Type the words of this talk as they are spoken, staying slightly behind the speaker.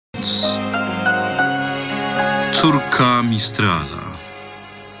Córka Mistrala.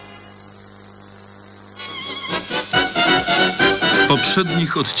 W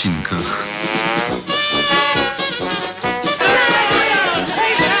poprzednich odcinkach.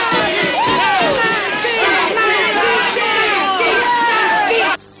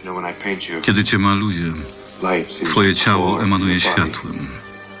 Kiedy cię maluję, twoje ciało emanuje światłem.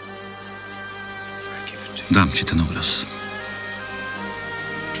 Dam ci ten obraz.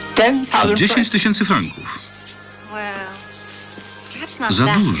 10 000 franków. Za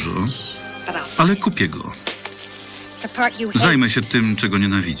dużo, ale kupię go. Zajmę się tym, czego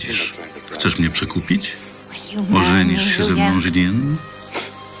nienawidzisz. Chcesz mnie przekupić? Ożenisz się ze mną, Julien?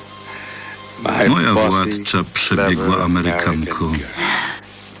 Moja władcza, przebiegła Amerykanko.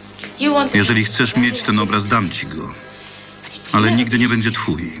 Jeżeli chcesz mieć ten obraz, dam ci go. Ale nigdy nie będzie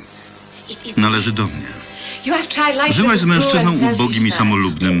twój. Należy do mnie. Żyłaś z mężczyzną ubogim i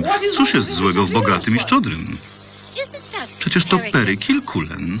samolubnym. Cóż jest złego w bogatym i szczodrym? Przecież to Perry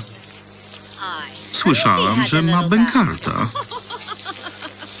Kilcullen. Słyszałam, że ma bękarta.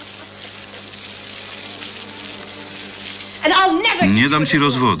 Nie dam ci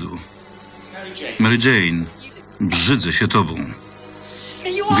rozwodu. Mary Jane, brzydzę się tobą.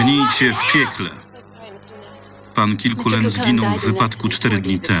 Gnijcie w piekle. Pan Kilcullen zginął w wypadku 4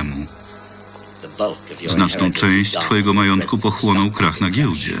 dni temu. Znaczną część twojego majątku pochłonął krach na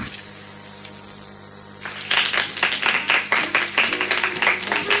giełdzie.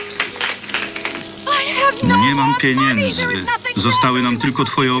 Nie mam pieniędzy. Zostały nam tylko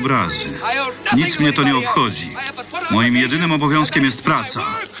twoje obrazy. Nic mnie to nie obchodzi. Moim jedynym obowiązkiem jest praca.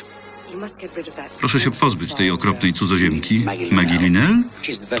 Proszę się pozbyć tej okropnej cudzoziemki. Maggie Linnell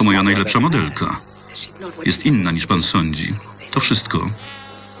to moja najlepsza modelka. Jest inna niż pan sądzi. To wszystko.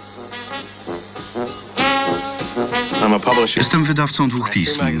 Jestem wydawcą 2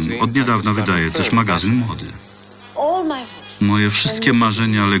 pism. Od niedawna wydaję też magazyn mody. Moje wszystkie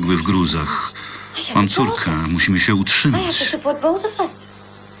marzenia legły w gruzach. Mam córkę, musimy się utrzymać.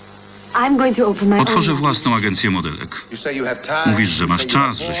 Otworzę własną agencję modelek. Mówisz, że masz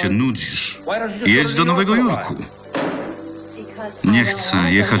czas, że się nudzisz. Jedź do Nowego Jorku. Nie chcę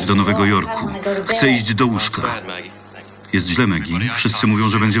jechać do Nowego Jorku. Chcę iść do łóżka. Jest źle, Maggie. Wszyscy mówią,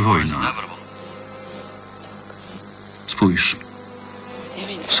 że będzie wojna. Spójrz.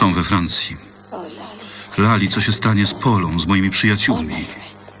 Są we Francji. Lali, co się stanie z Polą, z moimi przyjaciółmi?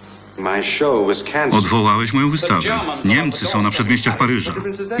 Odwołałeś moją wystawę. Niemcy są na przedmieściach Paryża.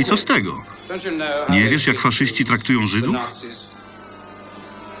 I co z tego? Nie wiesz, jak faszyści traktują Żydów?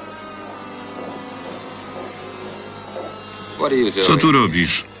 Co tu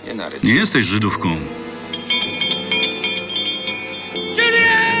robisz? Nie jesteś Żydówką.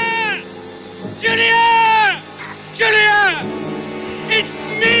 Julien! Julien! Julien! It's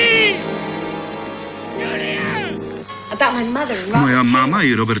me! Julien! Moja mama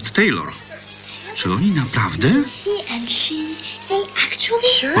i Robert Taylor. Czy oni naprawdę?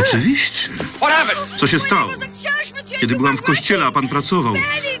 Oczywiście. Co się stało? Kiedy byłam w kościele, a pan pracował.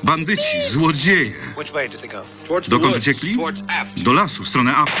 Bandyci, złodzieje. Dokąd uciekli? Do lasu, w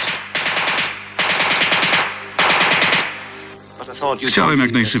stronę Apt. Chciałem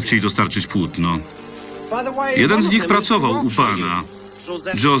jak najszybciej dostarczyć płótno. Jeden z nich pracował u pana.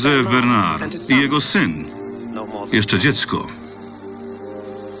 Joseph Bernard i jego syn. Jeszcze dziecko.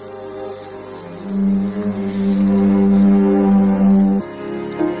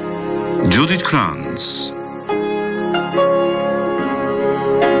 Judith Krantz.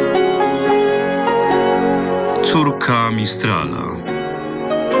 Córka Mistrala.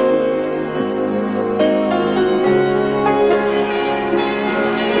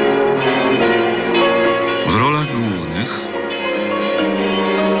 W rolach głównych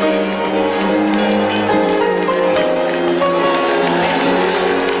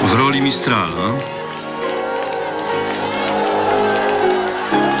w roli Mistrala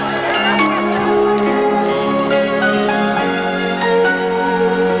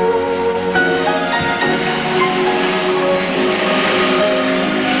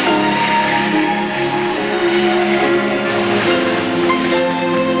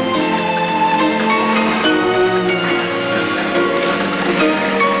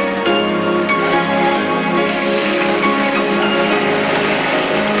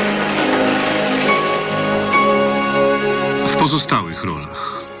w pozostałych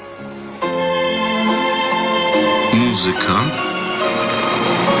rolach. Muzyka.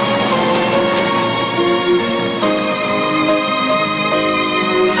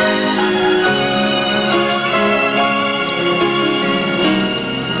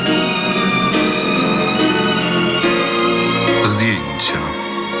 Zdjęcia.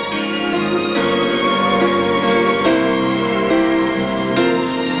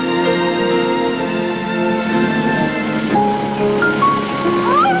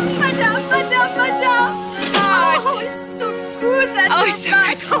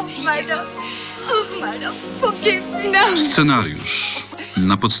 Scenariusz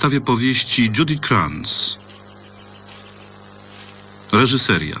na podstawie powieści Judith Krantz.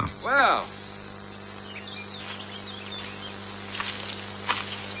 Reżyseria.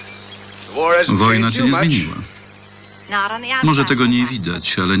 Wojna cię nie zmieniła. Może tego nie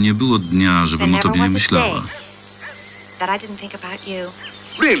widać, ale nie było dnia, żebym o tobie nie myślała.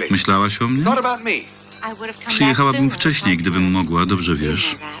 Myślałaś o mnie? Przyjechałabym wcześniej, gdybym mogła, dobrze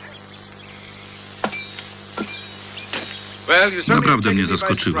wiesz. Naprawdę mnie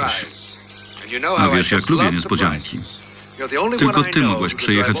zaskoczyłaś. A wiesz, jak lubię niespodzianki. Tylko ty mogłaś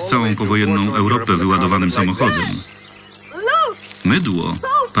przejechać całą powojenną Europę wyładowanym samochodem. Mydło,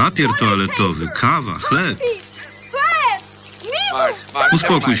 papier toaletowy, kawa, chleb.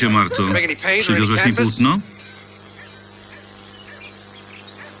 Uspokój się, Marto. Przywiozłaś mi płótno?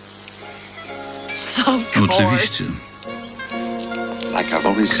 Oczywiście.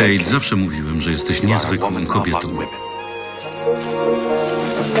 Kate, zawsze mówiłem, że jesteś niezwykłą kobietą.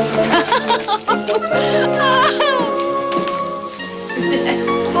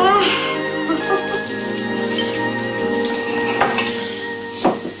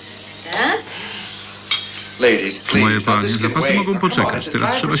 Moje panie, zapasy mogą poczekać.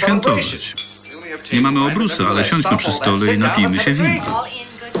 Teraz trzeba świętować. Nie mamy obrusa, ale siądźmy przy stole i napijmy się wina.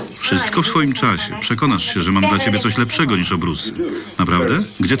 Wszystko w swoim czasie. Przekonasz się, że mam dla ciebie coś lepszego niż obrusy. Naprawdę?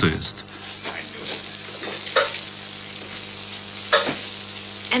 Gdzie to jest?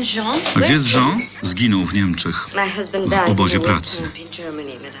 A gdzie jest Jean? Zginął w Niemczech. W obozie pracy.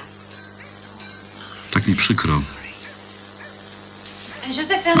 Tak mi przykro.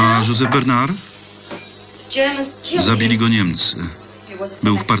 A Joseph Bernard? Zabili go Niemcy.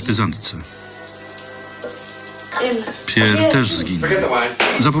 Był w partyzantce. Pierre też zginął.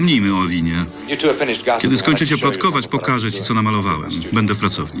 Zapomnijmy o winie. Kiedy skończycie plotkować, pokażę ci, co namalowałem. Będę w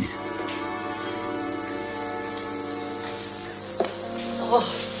pracowni.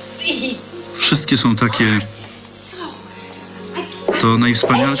 Wszystkie są takie... To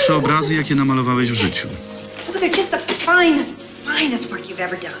najwspanialsze obrazy, jakie namalowałeś w życiu.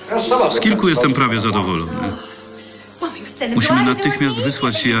 Z kilku jestem prawie zadowolony. Musimy natychmiast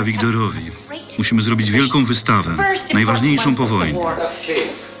wysłać je Aviktorowi. Musimy zrobić wielką wystawę, najważniejszą po wojnie.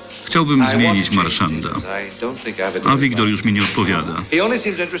 Chciałbym zmienić marszanda. Avigdor już mi nie odpowiada.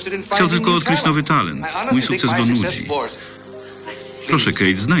 Chciał tylko odkryć nowy talent. Mój sukces go nudzi. Proszę,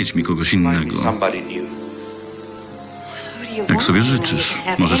 Kate, znajdź mi kogoś innego. Jak sobie życzysz,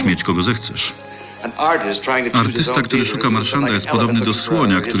 możesz mieć kogo zechcesz. Artysta, który szuka marszanda, jest podobny do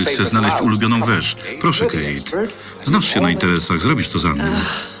słonia, który chce znaleźć ulubioną węż. Proszę, Kate, znasz się na interesach, zrobisz to za mnie.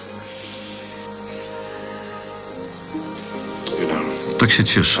 Tak się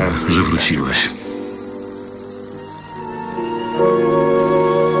cieszę, że wróciłeś.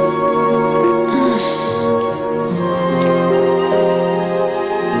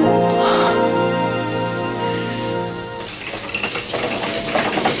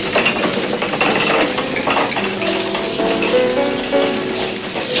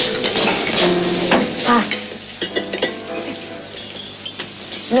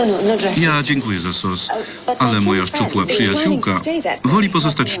 Ja dziękuję za sos, ale moja szczupła przyjaciółka woli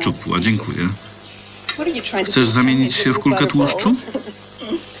pozostać szczupła. Dziękuję. Chcesz zamienić się w kulkę tłuszczu?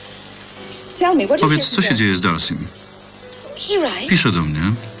 Powiedz, co się dzieje z Darcym? Pisze do mnie.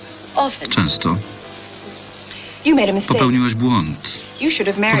 Często. Popełniłaś błąd.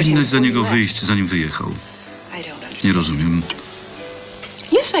 Powinnaś za niego wyjść, zanim wyjechał. Nie rozumiem.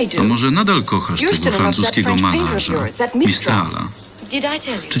 To może nadal kochasz tego francuskiego malarza, Mistrala.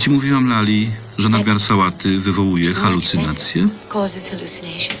 Czy ci mówiłam, Lali, że nadmiar sałaty wywołuje halucynacje?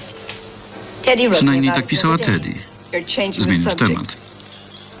 Przynajmniej tak pisała Teddy. Zmieniasz temat.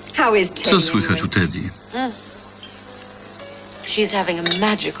 Co słychać u Teddy?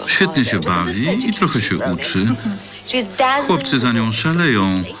 Świetnie się bawi i trochę się uczy. Chłopcy za nią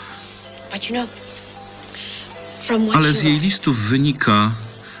szaleją. Ale z jej listów wynika,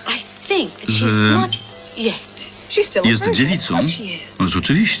 że jest dziewicą. Ależ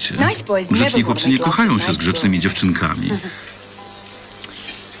oczywiście. Grzeczni chłopcy nie kochają się z grzecznymi dziewczynkami.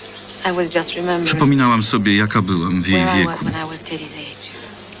 Przypominałam sobie, jaka byłam w jej wieku.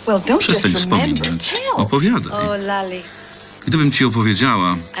 Przestań wspominać. Opowiadaj. Gdybym ci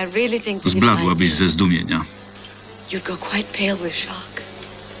opowiedziała, zbladłabyś ze zdumienia.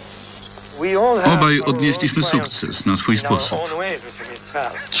 Obaj odnieśliśmy sukces na swój sposób.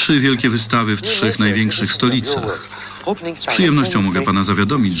 3 wielkie wystawy w 3 największych stolicach. Z przyjemnością mogę pana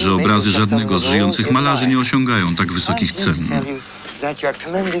zawiadomić, że obrazy żadnego z żyjących malarzy nie osiągają tak wysokich cen.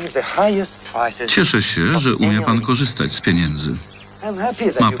 Cieszę się, że umie pan korzystać z pieniędzy.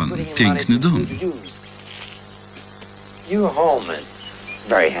 Ma pan piękny dom.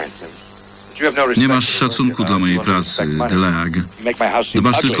 Nie masz szacunku dla mojej pracy, Delag.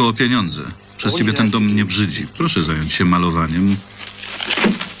 Dbasz tylko o pieniądze. Przez ciebie ten dom mnie brzydzi. Proszę zająć się malowaniem.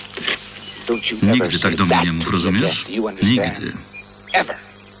 Nigdy tak do mnie nie mów, rozumiesz? Nigdy.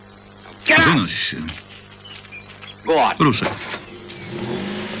 Wynoś się. Ruszaj.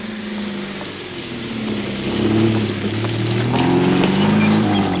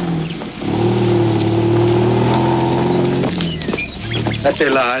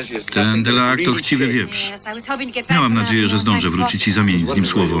 Ten Delag to chciwy wieprz. Miałam nadzieję, że zdążę wrócić i zamienić z nim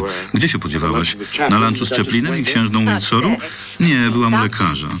słowo. Gdzie się podziewałaś? Na lunchu z Chaplinem i księżną Windsoru? Nie, byłam u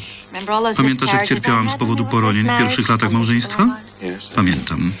lekarza. Pamiętasz, jak cierpiałam z powodu poronień w pierwszych latach małżeństwa?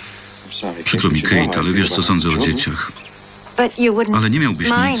 Pamiętam. Przykro mi, Kate, ale wiesz, co sądzę o dzieciach. Ale nie miałbyś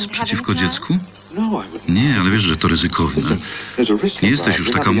nic przeciwko dziecku? Nie, ale wiesz, że to ryzykowne. Nie jesteś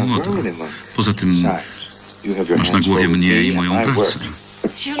już taka młoda. Poza tym masz na głowie mnie i moją pracę.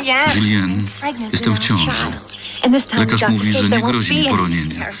 Julien, jestem w ciąży. Lekarz mówi, że nie grozi mi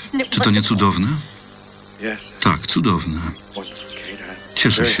poronienie. Czy to nie cudowne? Tak, cudowne.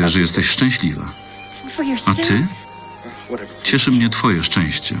 Cieszę się, że jesteś szczęśliwa. A ty? Cieszy mnie twoje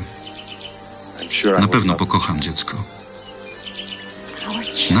szczęście. Na pewno pokocham dziecko.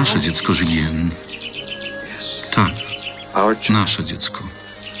 Nasze dziecko, Julien. Tak, nasze dziecko.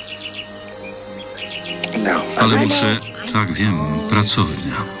 Ale muszę, tak wiem,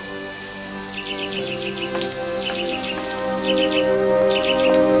 pracownia.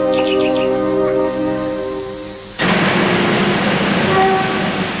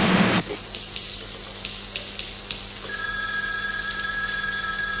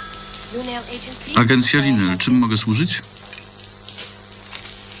 Agencja Linel, czym mogę służyć?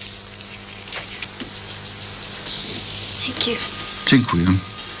 Dziękuję.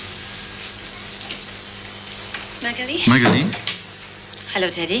 Magali?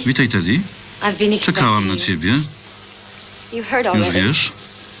 Witaj, Teddy. Czekałam na ciebie. Już wiesz?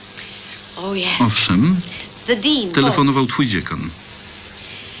 Owszem. Telefonował twój dziekan.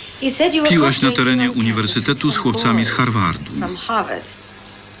 Piłaś na terenie uniwersytetu z chłopcami z Harvardu.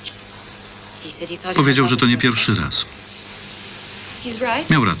 Powiedział, że to nie pierwszy raz.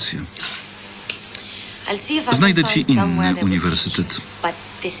 Miał rację. Znajdę ci inny uniwersytet.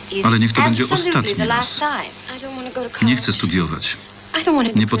 Ale niech to będzie ostatni raz. Nie chcę studiować.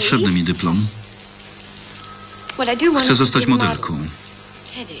 Niepotrzebny mi dyplom. Chcę zostać modelką.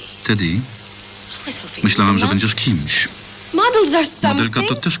 Teddy, myślałam, że będziesz kimś. Modelka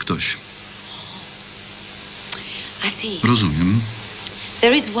to też ktoś. Rozumiem.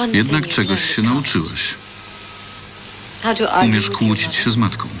 Jednak czegoś się nauczyłeś. Umiesz kłócić się z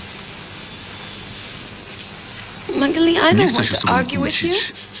matką. Nie chcę się z tobą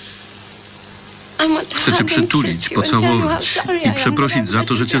kłócić. Chcę cię przytulić, pocałować i przeprosić za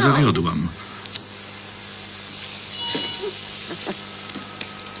to, że cię zawiodłam.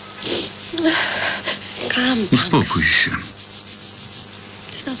 Uspokój się.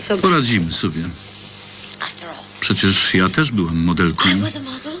 Poradzimy sobie. Przecież ja też byłam modelką.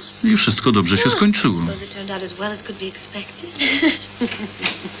 I wszystko dobrze się skończyło.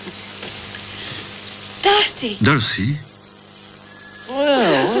 Darcy?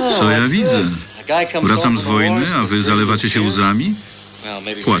 Co ja widzę? Wracam z wojny, a wy zalewacie się łzami?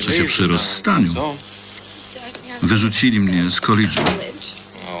 Płaczę się przy rozstaniu. Wyrzucili mnie z college'u.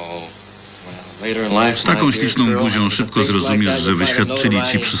 Z taką śliczną buzią szybko zrozumiesz, że wyświadczyli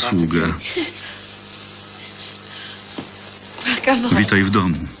ci przysługę. Witaj w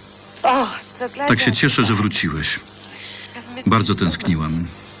domu. Tak się cieszę, że wróciłeś. Bardzo tęskniłam.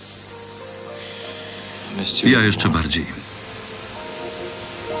 Ja jeszcze bardziej.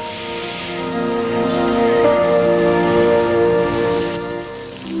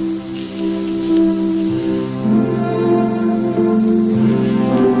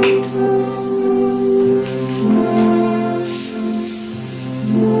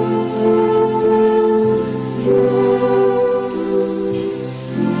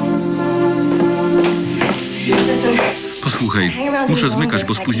 Posłuchaj, muszę zmykać,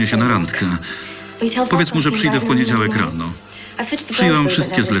 bo spóźnię się na randkę. Powiedz mu, że przyjdę w poniedziałek rano. Przyjęłam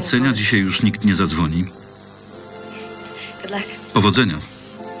wszystkie zlecenia, dzisiaj już nikt nie zadzwoni. Powodzenia.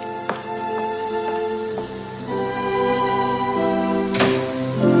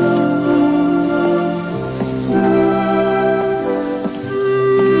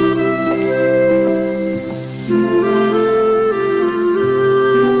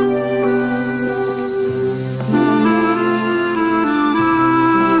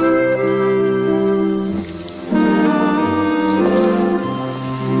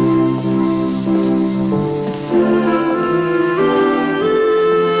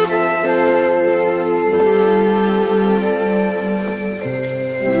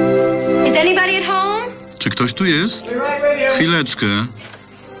 Ktoś tu jest? Chwileczkę.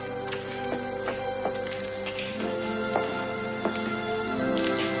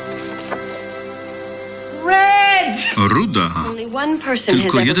 Ruda.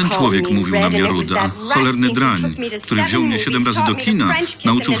 Tylko jeden człowiek mówił na mnie Ruda. Cholerny drań, który wziął mnie 7 razy do kina,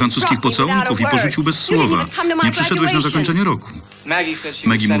 nauczył francuskich pocałunków i porzucił bez słowa. Nie przyszedłeś na zakończenie roku.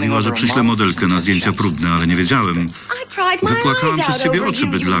 Maggie mówiła, że przyśle modelkę na zdjęcia próbne, ale nie wiedziałem. Wypłakałam przez ciebie oczy,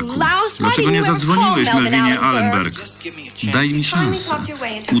 bydlaku. Dlaczego nie zadzwoniłeś, Melvinie Allenberg? Daj mi szansę.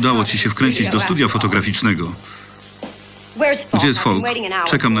 Udało ci się wkręcić do studia fotograficznego. Gdzie jest Folk?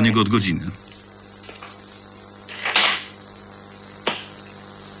 Czekam na niego od godziny.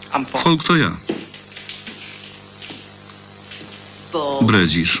 Folk to ja.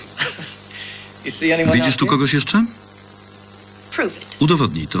 Bredzisz. Widzisz tu kogoś jeszcze?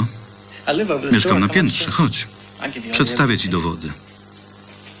 Udowodnij to. Mieszkam na piętrze, chodź. Przedstawię ci dowody.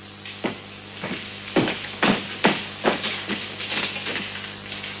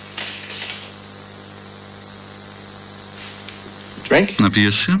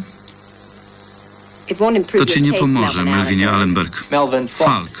 Napijesz się? To ci nie pomoże, Melvinie Allenberg.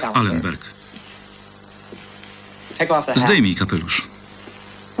 Falk Allenberg. Zdejmij kapelusz.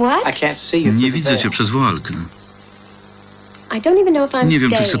 Nie widzę cię przez woalkę. Nie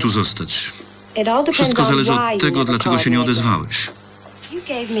wiem, czy chcę tu zostać. Wszystko zależy od tego, dlaczego się nie odezwałeś.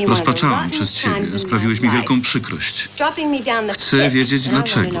 Rozpaczałam przez ciebie. Sprawiłeś mi wielką przykrość. Chcę wiedzieć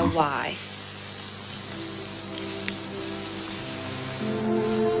dlaczego.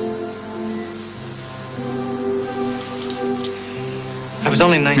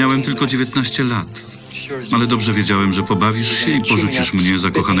 Miałem tylko 19 lat, ale dobrze wiedziałem, że pobawisz się i porzucisz mnie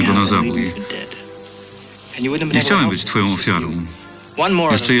zakochanego na zabój. Nie chciałem być twoją ofiarą.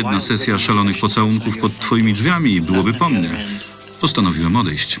 Jeszcze jedna sesja szalonych pocałunków pod twoimi drzwiami i byłoby po mnie. Postanowiłem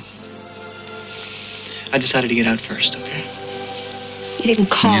odejść.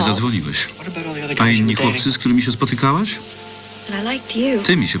 Nie zadzwoniłeś. A inni chłopcy, z którymi się spotykałaś?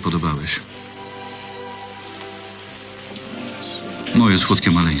 Ty mi się podobałeś. Moje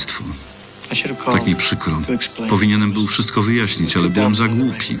słodkie maleństwo. Tak mi przykro. Powinienem był wszystko wyjaśnić, ale byłem za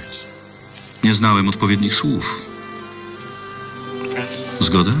głupi. Nie znałem odpowiednich słów.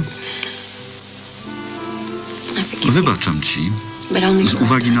 Zgoda? Wybaczam ci z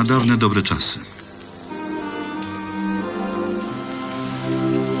uwagi na dawne dobre czasy.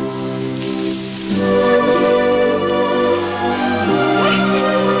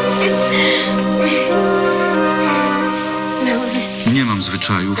 Nie mam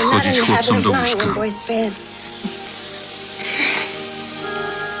zwyczaju wchodzić chłopcom do łóżka.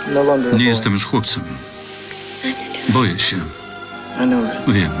 Nie jestem już chłopcem. Boję się.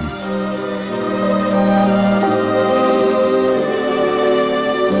 Wiem.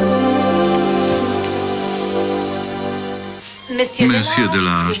 Monsieur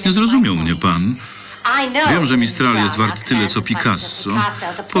Delage, nie zrozumiał mnie pan. Wiem, że Mistral jest wart tyle, co Picasso.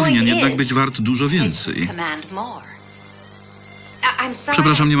 Powinien jednak być wart dużo więcej.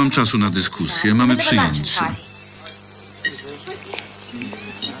 Przepraszam, nie mam czasu na dyskusję. Mamy przyjęcie.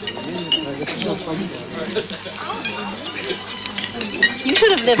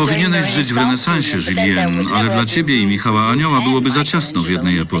 Powinieneś żyć w renesansie, Julien, ale dla ciebie i Michała Anioła byłoby za ciasno w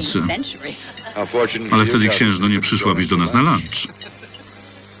jednej epoce. Ale wtedy, księżno, nie przyszłabyś do nas na lunch.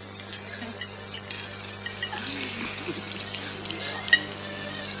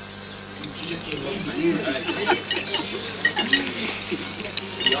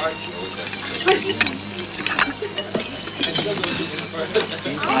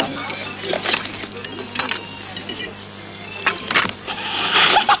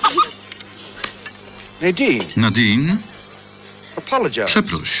 Nadine,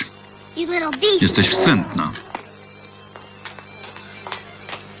 przeproś. Jesteś wstrętna.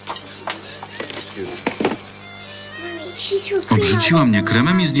 Obrzuciła mnie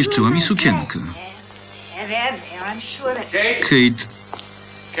kremem i zniszczyła mi sukienkę. Kate,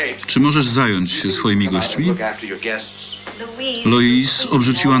 czy możesz zająć się swoimi gośćmi? Louise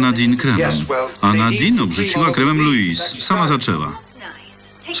obrzuciła Nadine kremem, a Nadine obrzuciła kremem Louise. Sama zaczęła.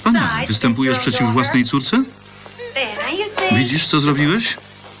 Wspaniale. Występujesz przeciw własnej córce? Widzisz, co zrobiłeś?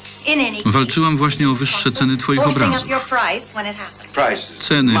 Walczyłam właśnie o wyższe ceny twoich obrazów.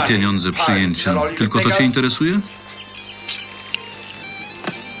 Ceny, pieniądze, przyjęcia. Tylko to cię interesuje?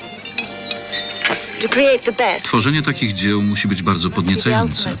 Tworzenie takich dzieł musi być bardzo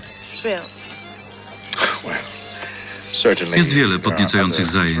podniecające. Jest wiele podniecających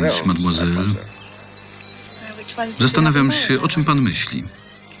zajęć, mademoiselle. Zastanawiam się, o czym pan myśli.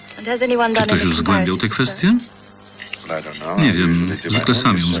 Czy ktoś już zgłębiał tę kwestię? Nie wiem, zwykle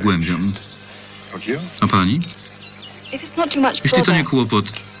sam ją zgłębiam. A pani? Jeśli to nie kłopot,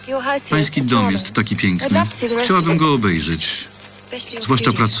 pański dom jest taki piękny. Chciałabym go obejrzeć,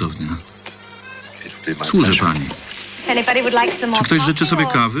 zwłaszcza pracownia. Służę pani. Czy ktoś życzy sobie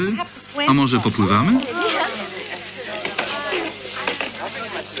kawy? A może popływamy?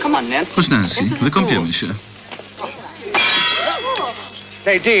 Chodź, Nancy, wykąpiemy się.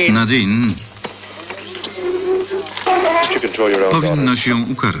 Nadine, powinnaś ją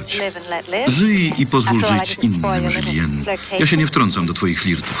ukarać. Żyj i pozwól żyć innym, Julien. Ja się nie wtrącam do twoich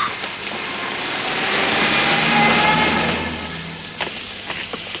flirtów.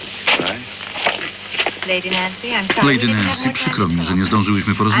 Lady Nancy, przykro mi, że nie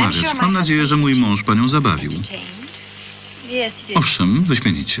zdążyłyśmy porozmawiać. Mam nadzieję, że mój mąż panią zabawił. Owszem,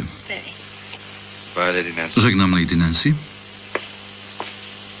 wyśmienicie. Żegnam, Lady Nancy.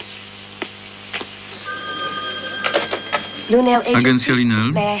 Agencja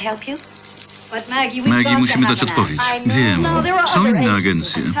Linnell. Maggie, musimy dać odpowiedź. Wiem. Są inne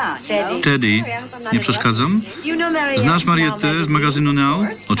agencje. Teddy, nie przeszkadzam? Znasz Marietę z magazynu Now?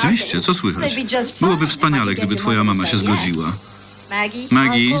 Oczywiście, co słychać? Byłoby wspaniale, gdyby twoja mama się zgodziła.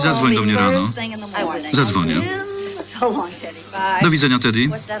 Maggie, zadzwoń do mnie rano. Zadzwonię. Do widzenia, Teddy.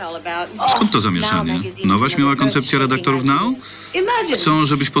 Skąd to zamieszanie? Nowa śmiała koncepcja redaktorów Now? Chcą,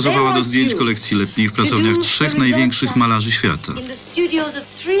 żebyś pozowała do zdjęć kolekcji letniej w pracowniach 3 największych malarzy świata.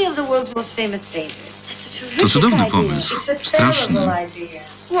 To cudowny pomysł. Straszny.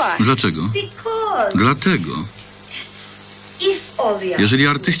 Dlaczego? Dlatego. Jeżeli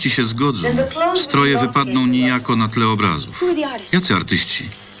artyści się zgodzą, stroje wypadną nijako na tle obrazów. Jacy artyści?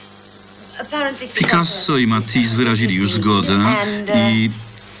 Picasso i Matisse wyrazili już zgodę i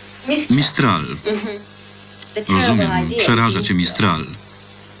Mistral. Rozumiem, przeraża cię Mistral.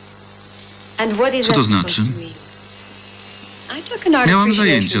 Co to znaczy? Miałam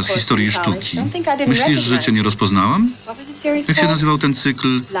zajęcia z historii sztuki. Myślisz, że cię nie rozpoznałam? Jak się nazywał ten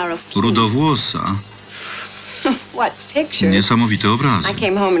cykl? Rudowłosa. Niesamowite obrazy.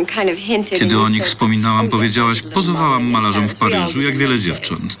 Kiedy o nich wspominałam, powiedziałaś, pozowałam malarzom w Paryżu, jak wiele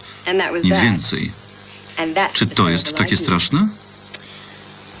dziewcząt. Nic więcej. Czy to jest takie straszne?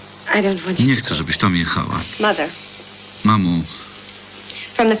 Nie chcę, żebyś tam jechała. Mamo,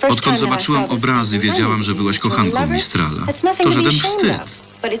 odkąd zobaczyłam obrazy, wiedziałam, że byłaś kochanką Mistrala. To żaden wstyd.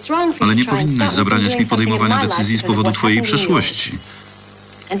 Ale nie powinnaś zabraniać mi podejmowania decyzji z powodu twojej przeszłości.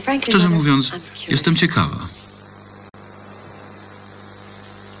 Szczerze mówiąc, jestem ciekawa.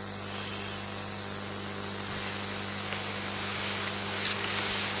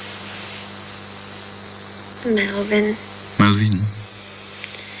 Melvin,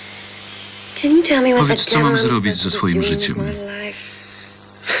 powiedz, co mam zrobić ze swoim życiem.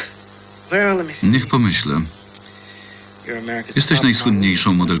 Niech pomyślę. Jesteś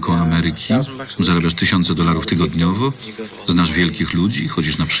najsłynniejszą modelką Ameryki. Zarabiasz $1000 tygodniowo. Znasz wielkich ludzi,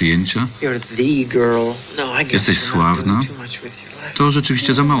 chodzisz na przyjęcia. Jesteś sławna. To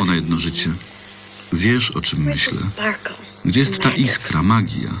rzeczywiście za mało na jedno życie. Wiesz, o czym myślę. Gdzie jest ta iskra,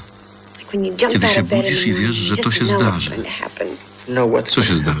 magia? Kiedy się budzisz i wiesz, że to się zdarzy. Co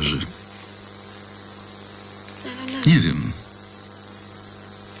się zdarzy? Nie wiem.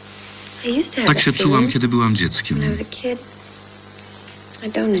 Tak się czułam, kiedy byłam dzieckiem.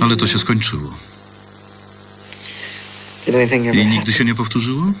 Ale to się skończyło. I nigdy się nie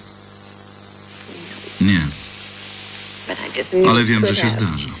powtórzyło? Nie. Ale wiem, że się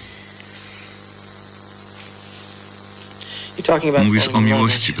zdarza. Mówisz o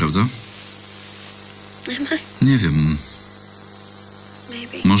miłości, prawda? Nie wiem.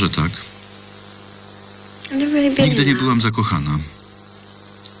 Może tak. Nigdy nie byłam zakochana.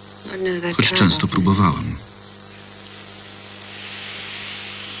 Choć często próbowałam.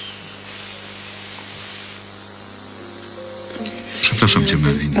 Przepraszam cię,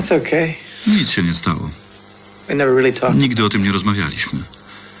 Melvin. Nic się nie stało. Nigdy o tym nie rozmawialiśmy.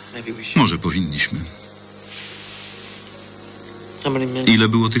 Może powinniśmy. Ile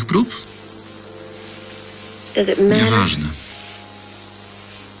było tych prób? Nieważne.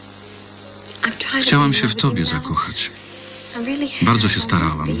 Chciałam się w tobie zakochać. Bardzo się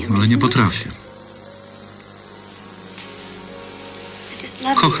starałam, ale nie potrafię.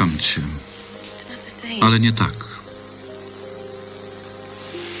 Kocham cię, ale nie tak.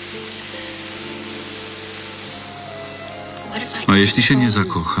 A jeśli się nie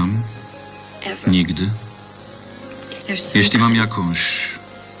zakocham? Nigdy? Jeśli mam jakąś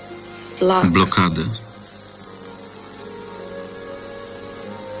blokadę?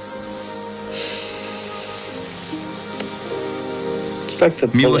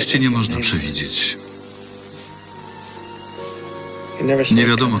 Miłości nie można przewidzieć. Nie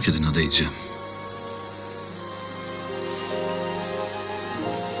wiadomo, kiedy nadejdzie.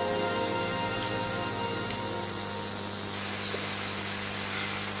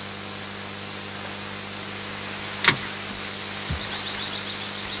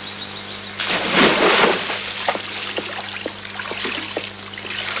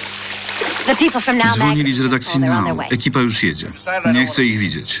 Dzwonili z redakcji Now. Ekipa już jedzie. Nie chcę ich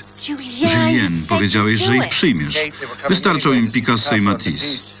widzieć. Julien, powiedziałeś, że ich przyjmiesz. Wystarczą im Picasso i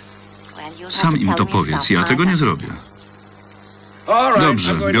Matisse. Sam im to powiedz, ja tego nie zrobię.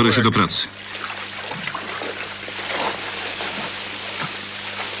 Dobrze, biorę się do pracy.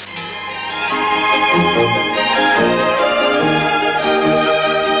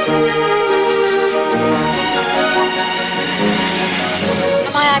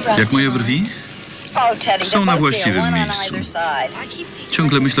 Jak moje brwi? Są na właściwym miejscu.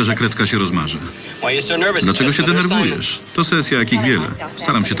 Ciągle myślę, że kredka się rozmarze. Dlaczego się denerwujesz? To sesja jakich wiele.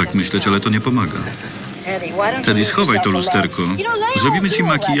 Staram się tak myśleć, ale to nie pomaga. Teddy, schowaj to lusterko. Zrobimy ci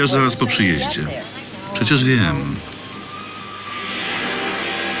makijaż zaraz po przyjeździe. Przecież wiem.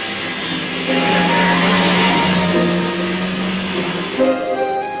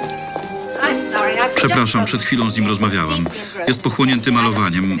 Przepraszam, przed chwilą z nim rozmawiałam. Jest pochłonięty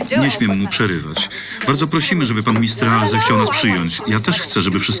malowaniem. Nie śmiem mu przerywać. Bardzo prosimy, żeby pan Mistral zechciał nas przyjąć. Ja też chcę,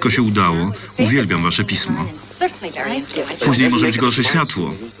 żeby wszystko się udało. Uwielbiam wasze pismo. Później może być gorsze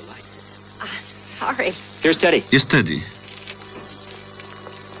światło. Jest Teddy.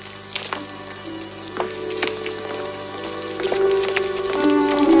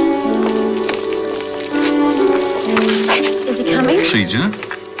 Przyjdzie?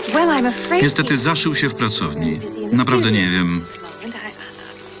 Niestety zaszył się w pracowni. Naprawdę nie wiem.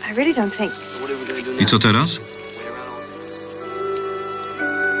 I co teraz?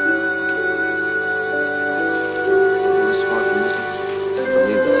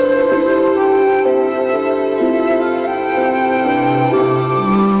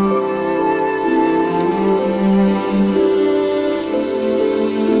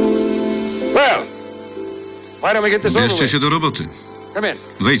 Bierzcie się do roboty.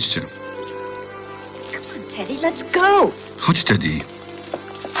 Wejdźcie. Chodź, Teddy.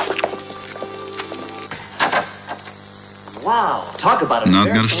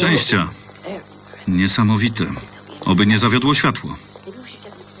 Nadmiar szczęścia. Niesamowite. Oby nie zawiodło światło.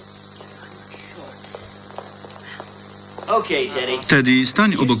 Teddy,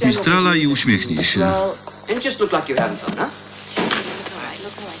 stań obok Mistrala i uśmiechnij się.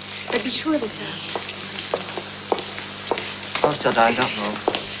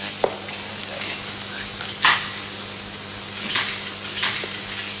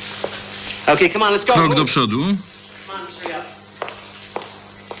 Krok do przodu.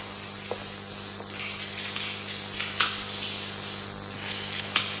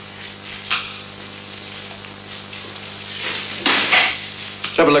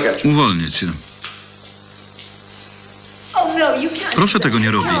 Uwolnię cię. Proszę tego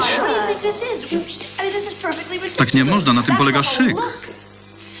nie robić. Tak nie można, na tym polega szyk.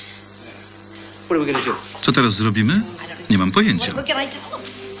 Co teraz zrobimy? Nie mam pojęcia.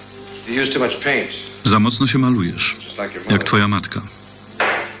 Za mocno się malujesz, jak twoja matka.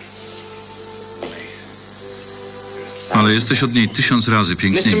 Ale jesteś od niej 1000 razy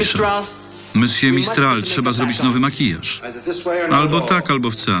piękniejsza. Monsieur Mistral, trzeba zrobić nowy makijaż. Albo tak,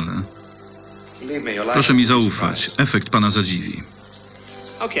 albo wcale. Proszę mi zaufać, efekt pana zadziwi.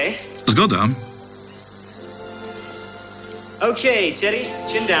 Zgoda.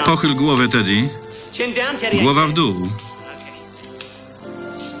 Pochyl głowę, Teddy. Głowa w dół.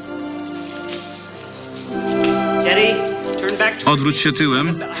 Odwróć się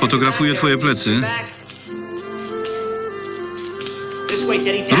tyłem, fotografuję twoje plecy.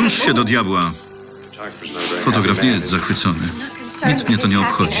 Rusz się do diabła. Fotograf nie jest zachwycony. Nic mnie to nie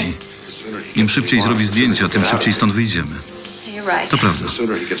obchodzi. Im szybciej zrobi zdjęcia, tym szybciej stąd wyjdziemy. To prawda.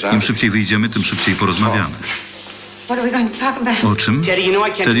 Im szybciej wyjdziemy, tym szybciej porozmawiamy. O czym?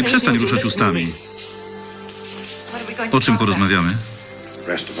 Teddy, przestań ruszać ustami. O czym porozmawiamy?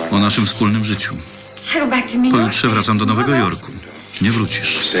 O naszym wspólnym życiu. Pojutrze wracam do Nowego Jorku. Nie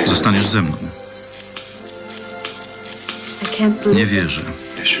wrócisz. Zostaniesz ze mną. Nie wierzę.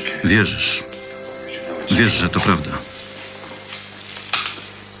 Wierzysz. Wiesz, że to prawda.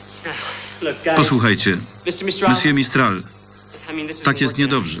 Posłuchajcie, Monsieur Mistral, tak jest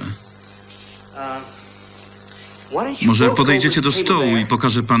niedobrze. Może podejdziecie do stołu i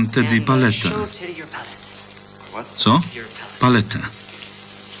pokaże pan Teddy paletę. Co? Paletę.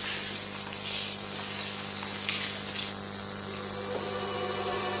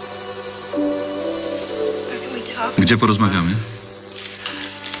 Gdzie porozmawiamy?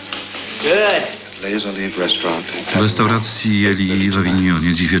 W restauracji Eli w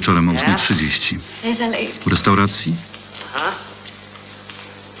Awignonie, dziś wieczorem o 8:30. W restauracji?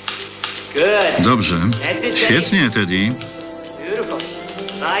 Dobrze. Świetnie, Teddy.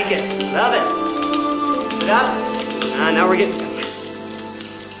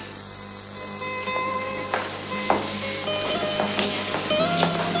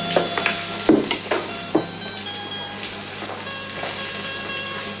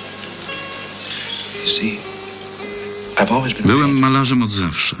 Byłem malarzem od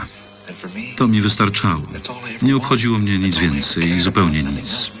zawsze. To mi wystarczało. Nie obchodziło mnie nic więcej, zupełnie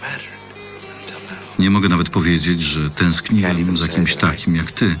nic. Nie mogę nawet powiedzieć, że tęskniłem za kimś takim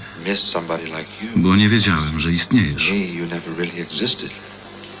jak ty, bo nie wiedziałem, że istniejesz.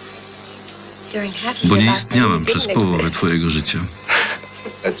 Bo nie istniałam przez połowę twojego życia.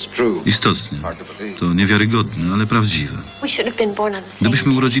 Istotnie. To niewiarygodne, ale prawdziwe.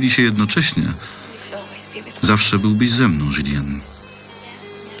 Gdybyśmy urodzili się jednocześnie, zawsze byłbyś ze mną, Julien.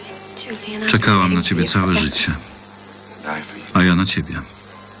 Czekałam na ciebie całe życie, a ja na ciebie.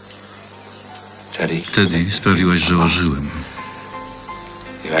 Teddy, sprawiłaś, że ożyłem.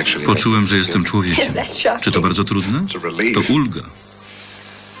 Poczułem, że jestem człowiekiem. Czy to bardzo trudne? To ulga.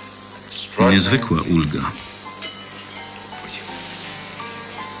 Niezwykła ulga.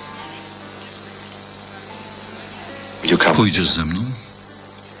 Pójdziesz ze mną?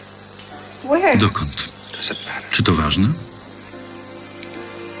 Dokąd? Czy to ważne?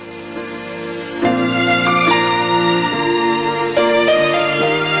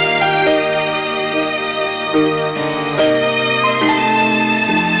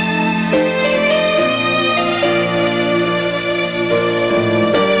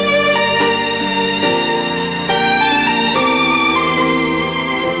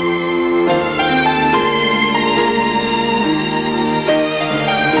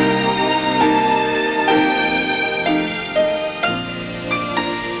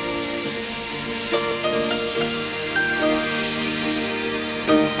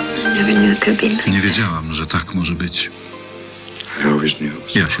 Nie wiedziałam, że tak może być.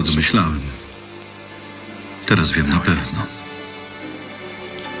 Ja się domyślałem. Teraz wiem na pewno.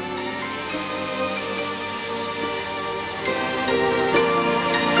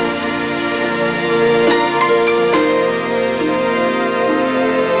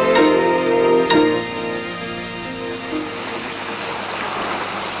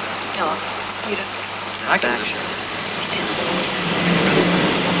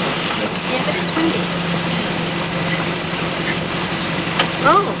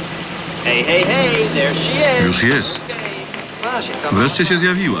 Już jest. Wreszcie się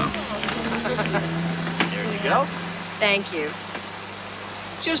zjawiła.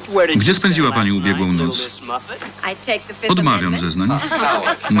 Gdzie spędziła pani ubiegłą noc? Odmawiam zeznań.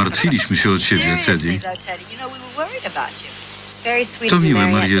 Martwiliśmy się o ciebie, Teddy. To miłe,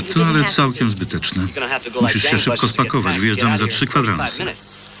 Marietto, ale całkiem zbyteczne. Musisz się szybko spakować. Wyjeżdżamy za 3 kwadranse.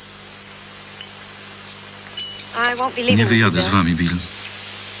 Nie wyjadę z wami, Bill.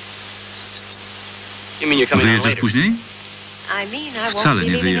 Wyjedziesz później? Wcale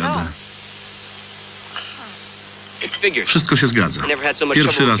nie wyjadę. Wszystko się zgadza.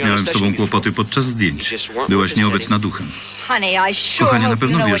 Pierwszy raz miałem z tobą kłopoty podczas zdjęć. Byłaś nieobecna duchem. Kochanie, na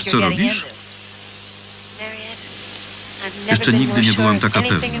pewno wiesz, co robisz? Jeszcze nigdy nie byłam taka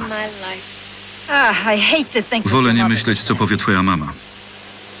pewna. Wolę nie myśleć, co powie twoja mama.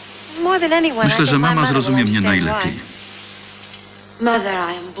 Myślę, że mama zrozumie mnie najlepiej.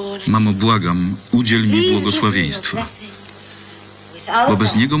 Mamo, błagam, udziel mi błogosławieństwa. Bo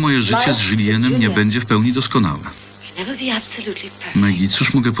bez niego moje życie z Julienem nie będzie w pełni doskonałe. Maggie,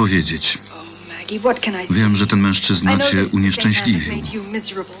 cóż mogę powiedzieć? Wiem, że ten mężczyzna cię unieszczęśliwił.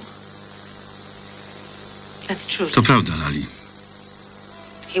 To prawda, Lali.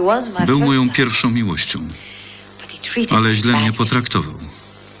 Był moją pierwszą miłością, ale źle mnie potraktował.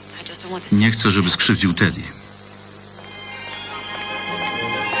 Nie chcę, żeby skrzywdził Teddy.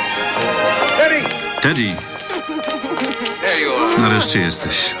 Teddy! Nareszcie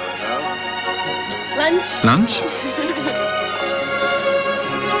jesteś. Lunch?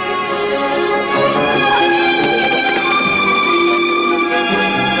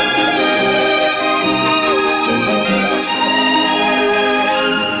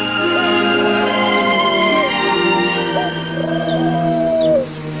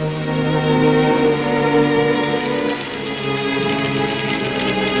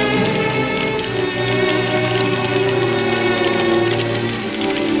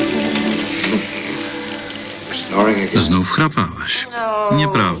 Znów chrapałaś.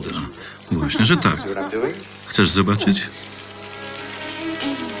 Nieprawda. Właśnie, że tak. Chcesz zobaczyć?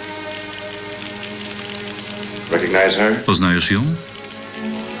 Poznajesz ją?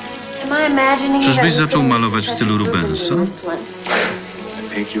 Czyżbyś zaczął malować w stylu Rubensa?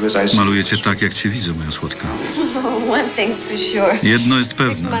 Maluję cię tak, jak cię widzę, moja słodka. Jedno jest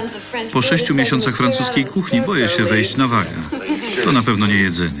pewne. Po 6 miesiącach francuskiej kuchni boję się wejść na wagę. To na pewno nie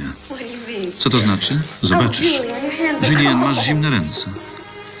jedzenie. Co to znaczy? Zobaczysz. Julien, masz zimne ręce.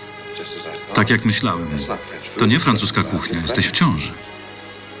 Tak jak myślałem. To nie francuska kuchnia, jesteś w ciąży.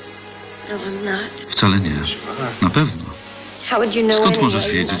 Wcale nie. Na pewno. Skąd możesz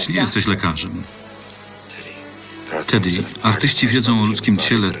wiedzieć? Nie jesteś lekarzem. Teddy, artyści wiedzą o ludzkim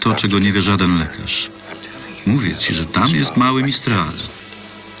ciele to, czego nie wie żaden lekarz. Mówię ci, że tam jest mały Mistral.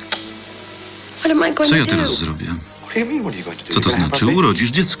 Co ja teraz zrobię? Co to znaczy? Urodzisz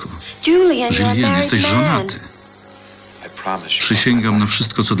dziecko. Julien, jesteś żonaty. Przysięgam na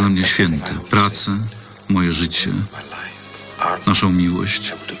wszystko, co dla mnie święte. Pracę, moje życie, naszą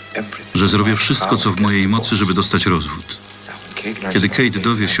miłość, że zrobię wszystko, co w mojej mocy, żeby dostać rozwód. Kiedy Kate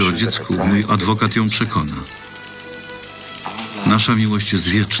dowie się o dziecku, mój adwokat ją przekona. Nasza miłość jest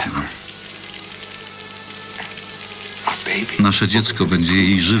wieczna. Nasze dziecko będzie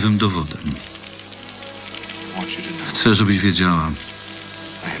jej żywym dowodem. Chcę, żebyś wiedziała,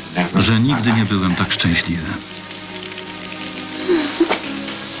 że nigdy nie byłem tak szczęśliwy.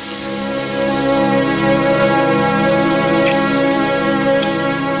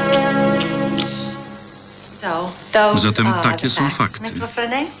 Zatem takie są fakty.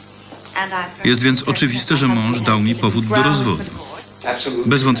 Jest więc oczywiste, że mąż dał mi powód do rozwodu.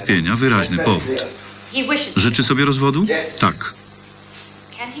 Bez wątpienia wyraźny powód. Życzy sobie rozwodu? Tak.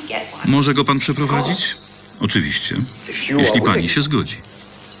 Może go pan przeprowadzić? Oczywiście, jeśli pani się zgodzi.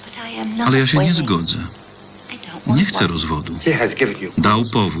 Ale ja się nie zgodzę. Nie chcę rozwodu. Dał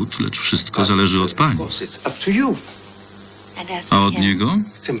powód, lecz wszystko zależy od pani. A od niego?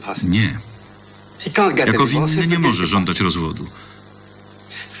 Nie. Jako winny nie może żądać rozwodu.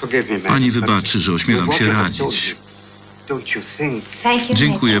 Pani wybaczy, że ośmielam się radzić.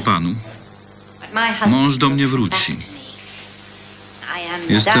 Dziękuję panu. Mąż do mnie wróci.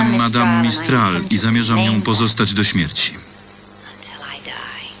 Jestem Madame Mistral i zamierzam nią pozostać do śmierci.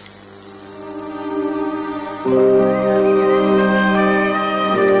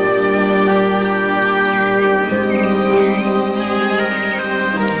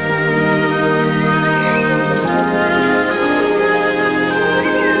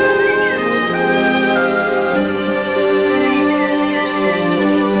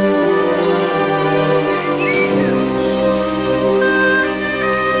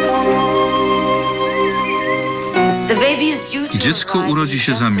 Dziecko urodzi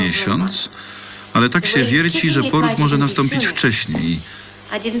się za miesiąc, ale tak się wierci, że poród może nastąpić wcześniej.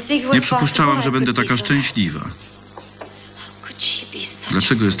 Nie przypuszczałam, że będę taka szczęśliwa.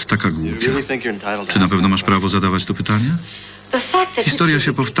 Dlaczego jest taka głupia? Czy na pewno masz prawo zadawać to pytanie? Historia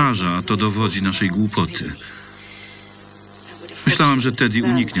się powtarza, a to dowodzi naszej głupoty. Myślałam, że Teddy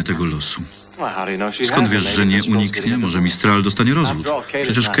uniknie tego losu. Skąd wiesz, że nie uniknie? Może Mistral dostanie rozwód.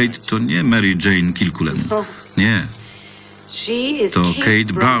 Przecież Kate to nie Mary Jane Kilcullen. Nie. To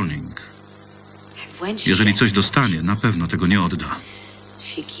Kate Browning. Jeżeli coś dostanie, na pewno tego nie odda.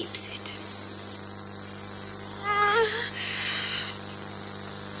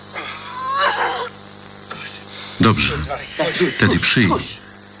 Dobrze. Teddy, przyj.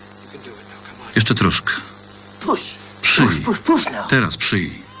 Jeszcze troszkę. Przyj. Teraz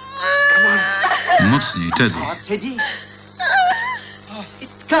przyj. Mocniej, Teddy.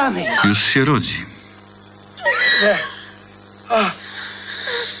 Już się rodzi.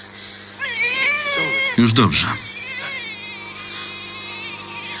 Już dobrze.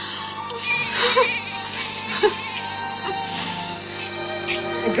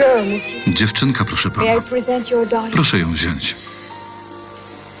 Dziewczynka, proszę pana. Proszę ją wziąć.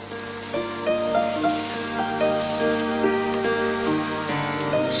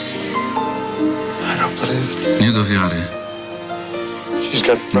 Nie do wiary.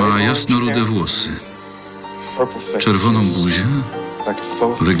 Ma jasnorude włosy. Czerwoną buzię.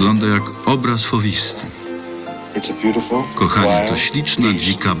 Wygląda jak obraz fauwisty. Kochanie, to śliczna,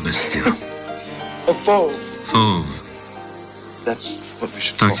 dzika bestia. Fauve.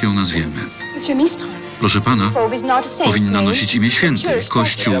 Tak ją nazwiemy. Proszę pana, powinna nosić imię święte.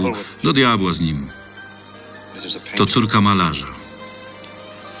 Kościół, do diabła z nim. To córka malarza.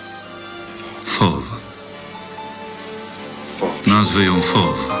 Fauve. Nazwę ją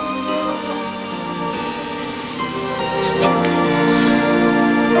Fauve.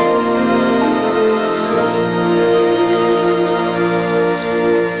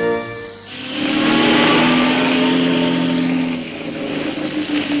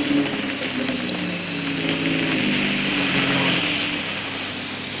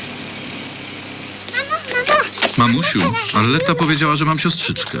 Mamusiu, Alletta powiedziała, że mam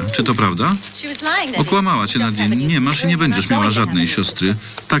siostrzyczkę. Czy to prawda? Okłamała cię, Nadine. Nie masz i nie będziesz miała żadnej siostry.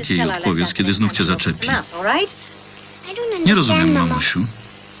 Tak jej odpowiedz, kiedy znów cię zaczepi. Nie rozumiem, mamusiu.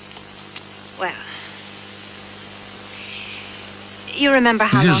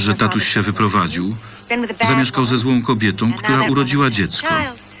 Wiesz, że tatuś się wyprowadził. Zamieszkał ze złą kobietą, która urodziła dziecko.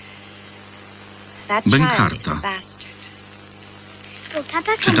 Benkarta.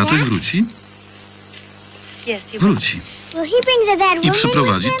 Czy tatuś wróci? Wróci. I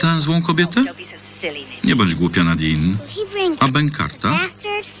przyprowadzi tę złą kobietę? Nie bądź głupia, Nadine. A Benkarta?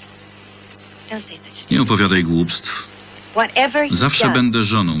 Nie opowiadaj głupstw. Zawsze będę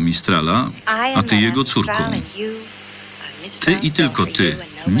żoną Mistrala, a ty jego córką. Ty i tylko ty.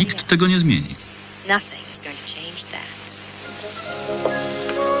 Nikt tego nie zmieni.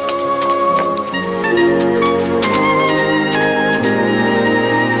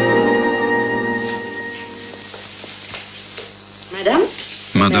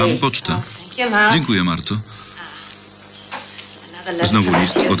 Madame, poczta. Dziękuję, Marto. Znowu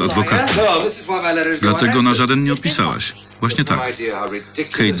list od adwokata. Dlatego na żaden nie odpisałaś. Właśnie tak.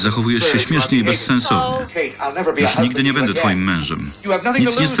 Kate, zachowujesz się śmiesznie i bezsensownie. Już nigdy nie będę twoim mężem.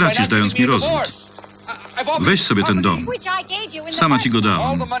 Nic nie stracisz, dając mi rozwód. Weź sobie ten dom. Sama ci go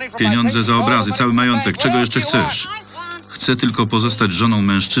dałam. Pieniądze za obrazy, cały majątek. Czego jeszcze chcesz? Chcę tylko pozostać żoną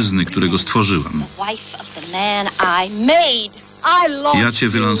mężczyzny, którego stworzyłam. Ja cię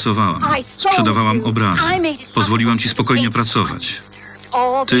wylansowałam. Sprzedawałam obrazy. Pozwoliłam ci spokojnie pracować.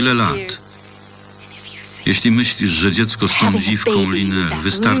 Tyle lat. Jeśli myślisz, że dziecko z tą dziwką Linę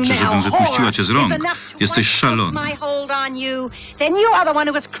wystarczy, żebym wypuściła cię z rąk, jesteś szalony.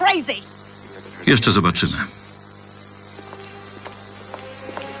 Jeszcze zobaczymy.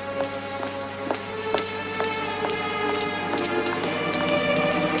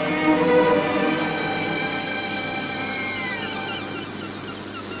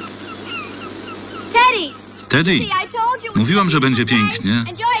 Teddy, mówiłam, że będzie pięknie.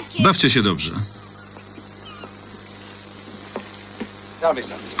 Bawcie się dobrze.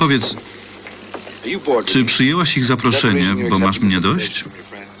 Powiedz, czy przyjęłaś ich zaproszenie, bo masz mnie dość?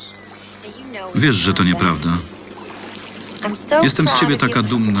 Wiesz, że to nieprawda. Jestem z ciebie taka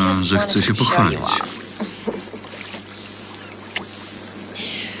dumna, że chcę się pochwalić.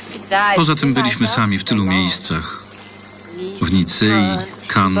 Poza tym byliśmy sami w tylu miejscach. W Nicei,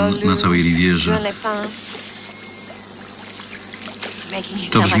 Cannes, na całej Rivierze.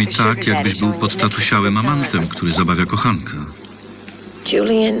 To brzmi tak, jakbyś był podtatusiałym amantem, który zabawia kochankę.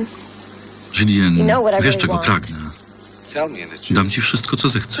 Julien, wiesz, czego pragnę. Dam ci wszystko, co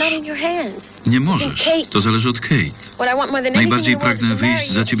zechcesz. Nie możesz. To zależy od Kate. Najbardziej pragnę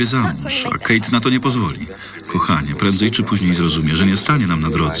wyjść za ciebie za mąż, a Kate na to nie pozwoli. Kochanie, prędzej czy później zrozumie, że nie stanie nam na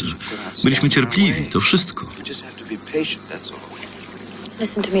drodze. Byliśmy cierpliwi, to wszystko.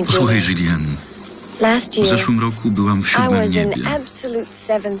 Posłuchaj, Julien. W zeszłym roku byłam w 7. niebie.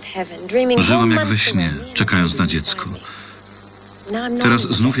 Żyłam jak we śnie, czekając na dziecko. Teraz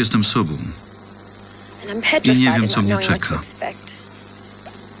znów jestem sobą. I nie wiem, co mnie czeka.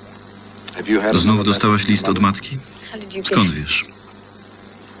 Znów dostałaś list od matki? Skąd wiesz?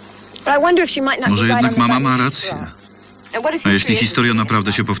 Może jednak mama ma rację. A jeśli historia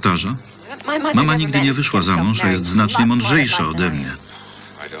naprawdę się powtarza? Mama nigdy nie wyszła za mąż, a jest znacznie mądrzejsza ode mnie.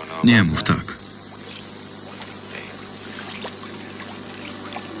 Nie mów tak.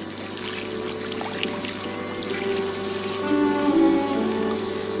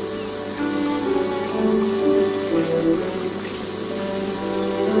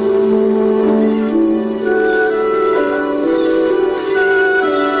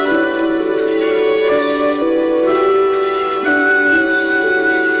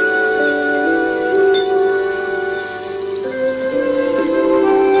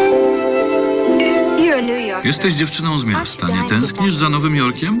 Jesteś dziewczyną z miasta. Nie tęsknisz za Nowym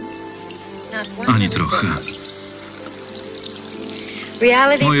Jorkiem? Ani trochę.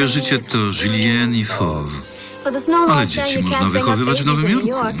 Moje życie to Julien i Fauve. Ale dzieci można wychowywać w Nowym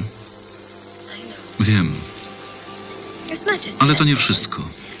Jorku. Wiem. Ale to nie wszystko.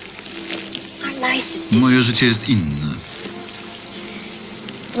 Moje życie jest inne.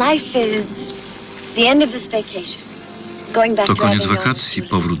 To koniec wakacji,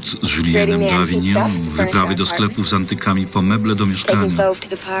 powrót z Julienem do Avignon, wyprawy do sklepów z antykami po meble do mieszkania,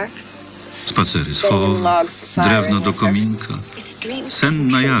 spacery z Fauve, drewno do kominka, sen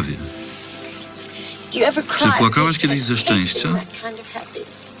na jawie. Czy płakałaś kiedyś ze szczęścia?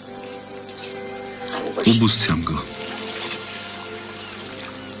 Ubóstwiam go.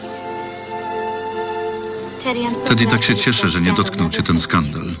 Teddy, tak się cieszę, że nie dotknął cię ten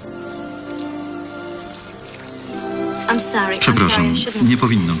skandal. Przepraszam, nie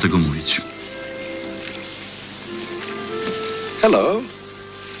powinnam tego mówić. Hello.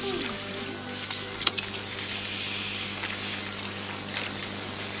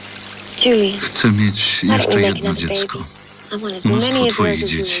 Chcę mieć jeszcze jedno dziecko. Mnóstwo twoich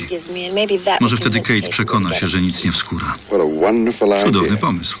dzieci. Może wtedy Kate przekona się, że nic nie wskóra. Cudowny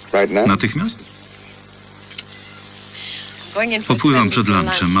pomysł. Natychmiast? Popływam przed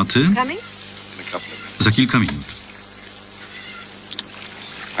lunchem, a ty? Za kilka minut.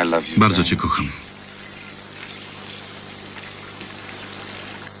 Bardzo cię kocham.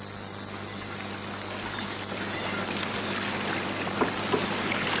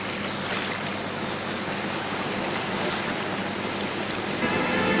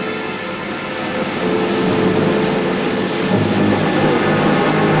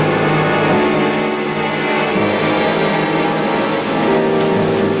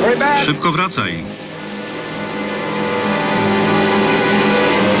 Szybko wracaj.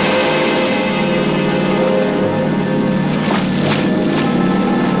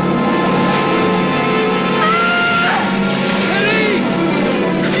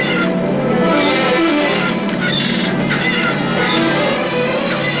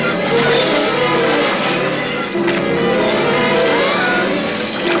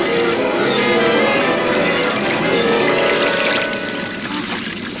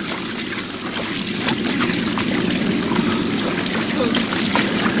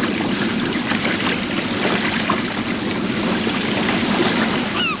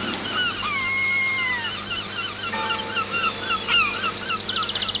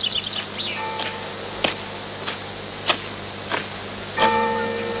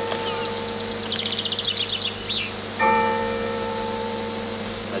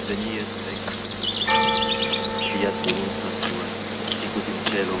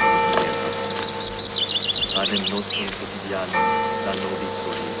 Panem nostrum quotidianum da nobis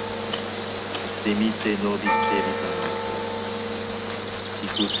hodie, et dimitte nobis debita nostra,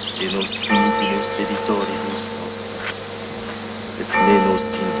 sicut et nos dimittimus debitoribus nostras, et ne nos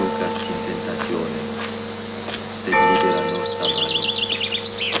inducas in tentationem, sed libera nos a malo.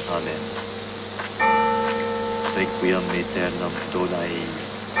 Amen. Requiem aeternam dona ei,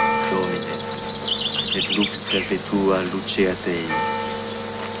 Domine, et lux perpetua luceat ei,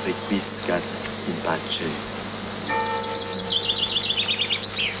 requiescat in pace.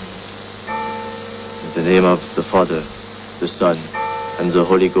 In the name of the Father, the Son, and the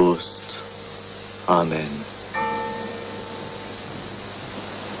Holy Ghost. Amen.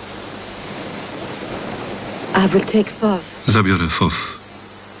 I will take Fov. Zabiorę Fow.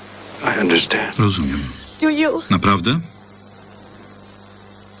 I understand. Rozumiem. Do you? Naprawdę?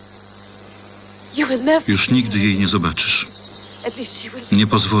 You will never. Już nigdy jej nie zobaczysz. At least she will. Nie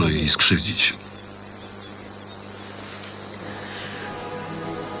pozwolę jej skrzywdzić.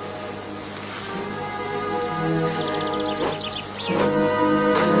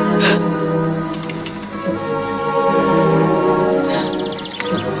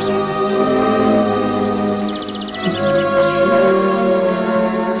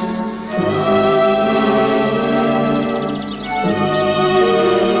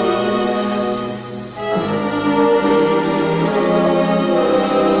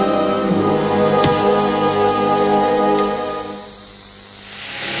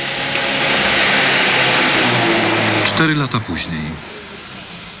 Cztery lata później.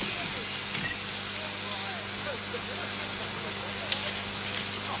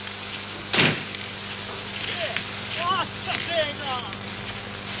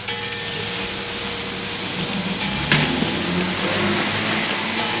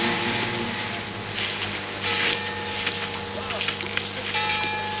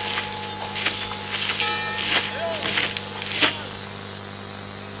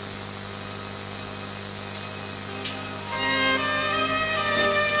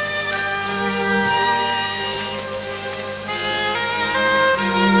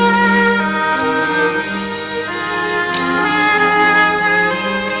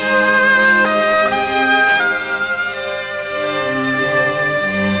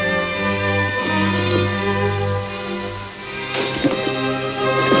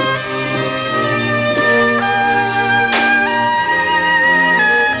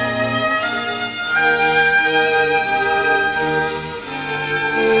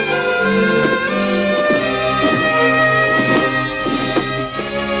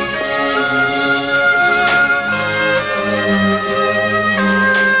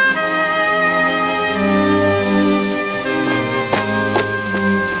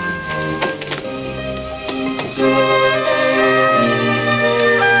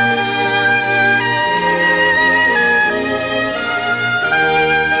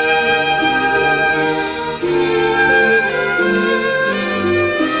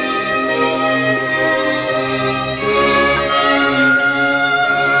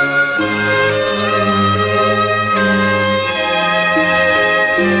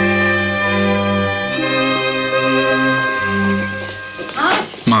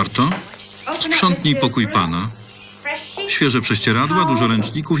 Marto, sprzątnij pokój pana. świeże prześcieradła, dużo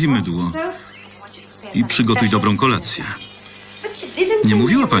ręczników i mydło. I przygotuj dobrą kolację. Nie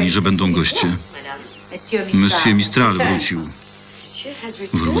mówiła pani, że będą goście. Monsieur Mistral wrócił.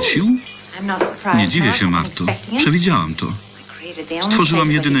 Wrócił? Nie dziwię się, Marto. Przewidziałam to.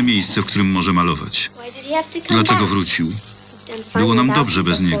 Stworzyłam jedyne miejsce, w którym może malować. Dlaczego wrócił? Było nam dobrze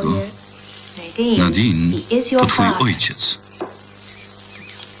bez niego. Nadine to twój ojciec.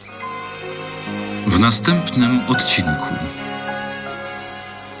 W następnym odcinku.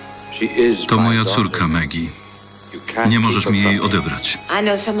 To moja córka Maggie. Nie możesz mi jej odebrać.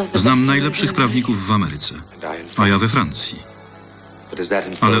 Znam najlepszych prawników w Ameryce, a ja we Francji.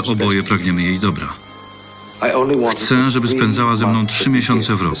 Ale oboje pragniemy jej dobra. Chcę, żeby spędzała ze mną 3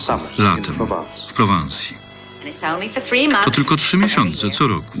 miesiące w roku, latem, w Prowansji. To tylko 3 miesiące co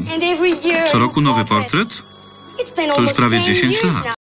roku. Co roku nowy portret? To już prawie 10 lat.